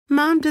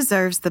Mom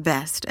deserves the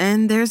best,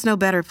 and there's no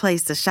better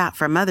place to shop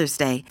for Mother's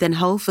Day than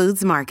Whole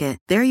Foods Market.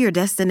 They're your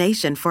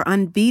destination for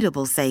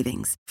unbeatable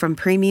savings, from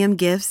premium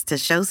gifts to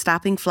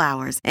show-stopping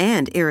flowers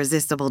and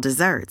irresistible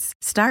desserts.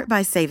 Start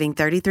by saving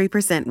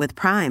 33% with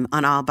Prime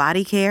on all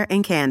body care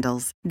and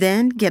candles.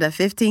 Then get a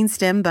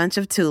 15-stem bunch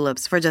of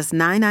tulips for just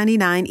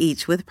 $9.99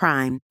 each with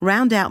Prime.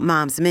 Round out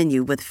Mom's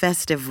menu with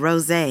festive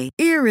rosé,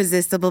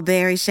 irresistible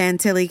berry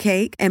chantilly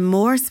cake, and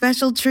more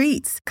special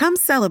treats. Come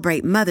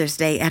celebrate Mother's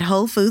Day at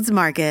Whole Foods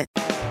Market.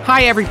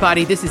 Hi,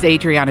 everybody. This is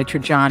Adriana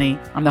Trajani.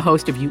 I'm the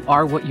host of You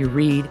Are What You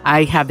Read.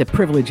 I have the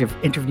privilege of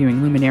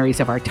interviewing luminaries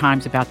of our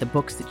times about the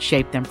books that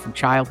shaped them from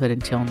childhood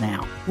until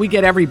now. We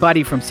get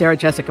everybody from Sarah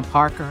Jessica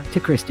Parker to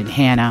Kristen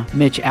Hanna,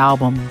 Mitch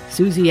Albom,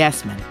 Susie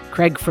Essman,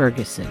 Craig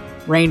Ferguson,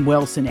 Rainn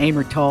Wilson,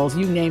 Amor Tolls,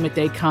 you name it,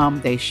 they come,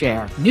 they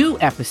share. New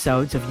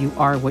episodes of You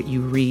Are What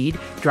You Read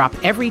drop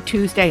every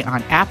Tuesday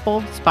on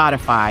Apple,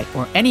 Spotify,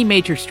 or any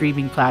major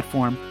streaming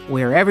platform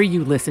wherever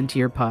you listen to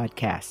your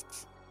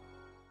podcasts.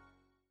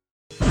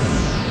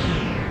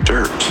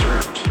 Dirt.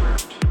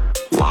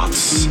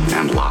 Lots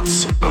and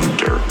lots of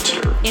dirt.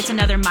 It's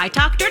another My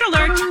Talk Dirt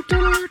Alert.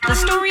 The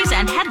stories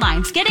and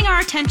headlines getting our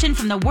attention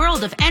from the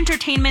world of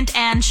entertainment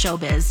and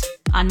showbiz.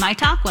 On My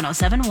Talk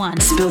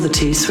 107.1. Spill the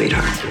tea,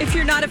 sweetheart. If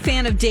you're not a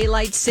fan of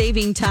daylight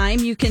saving time,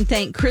 you can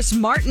thank Chris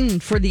Martin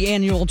for the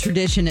annual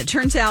tradition. It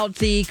turns out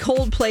the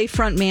Coldplay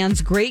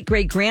frontman's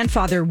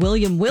great-great-grandfather,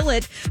 William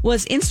Willett,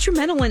 was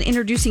instrumental in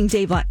introducing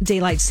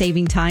daylight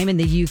saving time in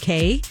the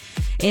UK.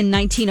 In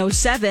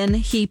 1907,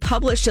 he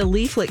published a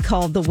leaflet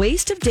called The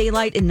Waste of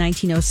Daylight in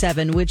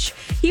 1907, which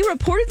he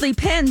reportedly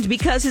penned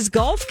because his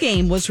golf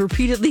game was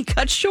repeatedly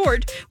cut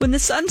short when the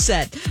sun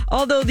set.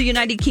 Although the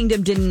United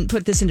Kingdom didn't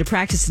put this into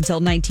practice until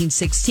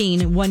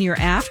 1916, 1 year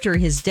after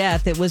his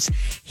death, it was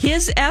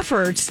his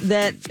efforts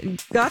that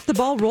got the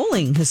ball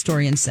rolling,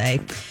 historians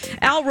say.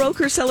 Al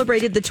Roker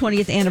celebrated the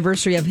 20th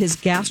anniversary of his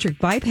gastric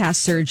bypass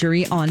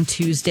surgery on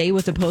Tuesday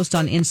with a post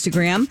on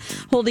Instagram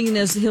holding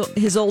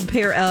his old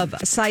pair of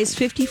size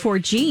 54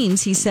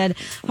 jeans. He said,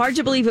 "Hard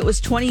to believe it was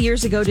 20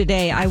 years ago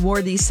today. I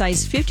wore these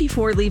size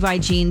 54 Levi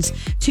jeans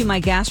to my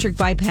gastric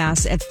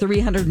bypass at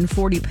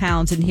 340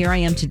 pounds, and here I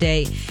am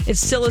today.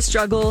 It's still a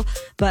struggle,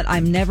 but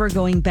I'm never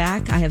going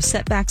back. I have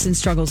setbacks and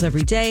struggles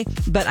every day,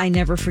 but I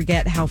never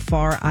forget how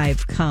far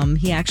I've come."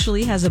 He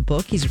actually has a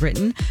book he's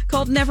written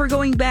called Never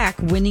Going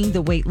Back, Winning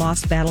the Weight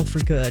Loss Battle for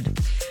Good.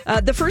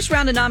 The first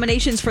round of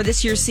nominations for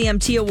this year's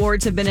CMT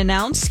Awards have been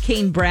announced.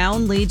 Kane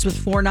Brown leads with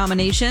 4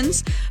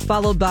 nominations,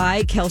 followed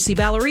by Kelsey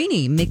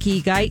Ballerini,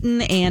 Mickey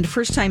Guyton, and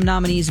first-time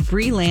nominees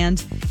Brie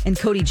Land and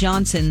Cody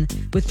Johnson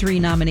with 3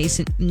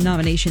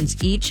 nominations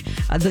each.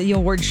 The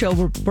award show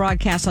will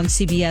broadcast on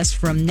CBS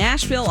from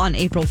Nashville on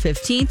April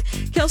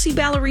 15th. Kelsey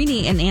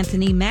Ballerini and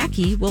Anthony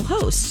Mackie will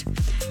host.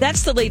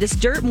 That's the latest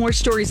dirt. More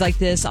stories like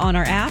this on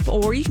our app,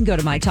 or you can go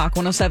to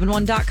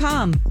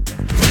mytalk1071.com.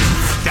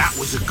 That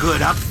was a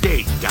good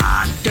update,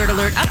 Don. Dirt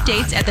Alert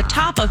updates at the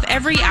top of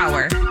every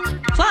hour.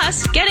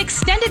 Plus, get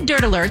extended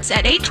Dirt Alerts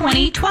at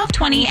 8:20,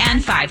 12:20,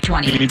 and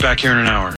 5:20. Meet back here in an hour.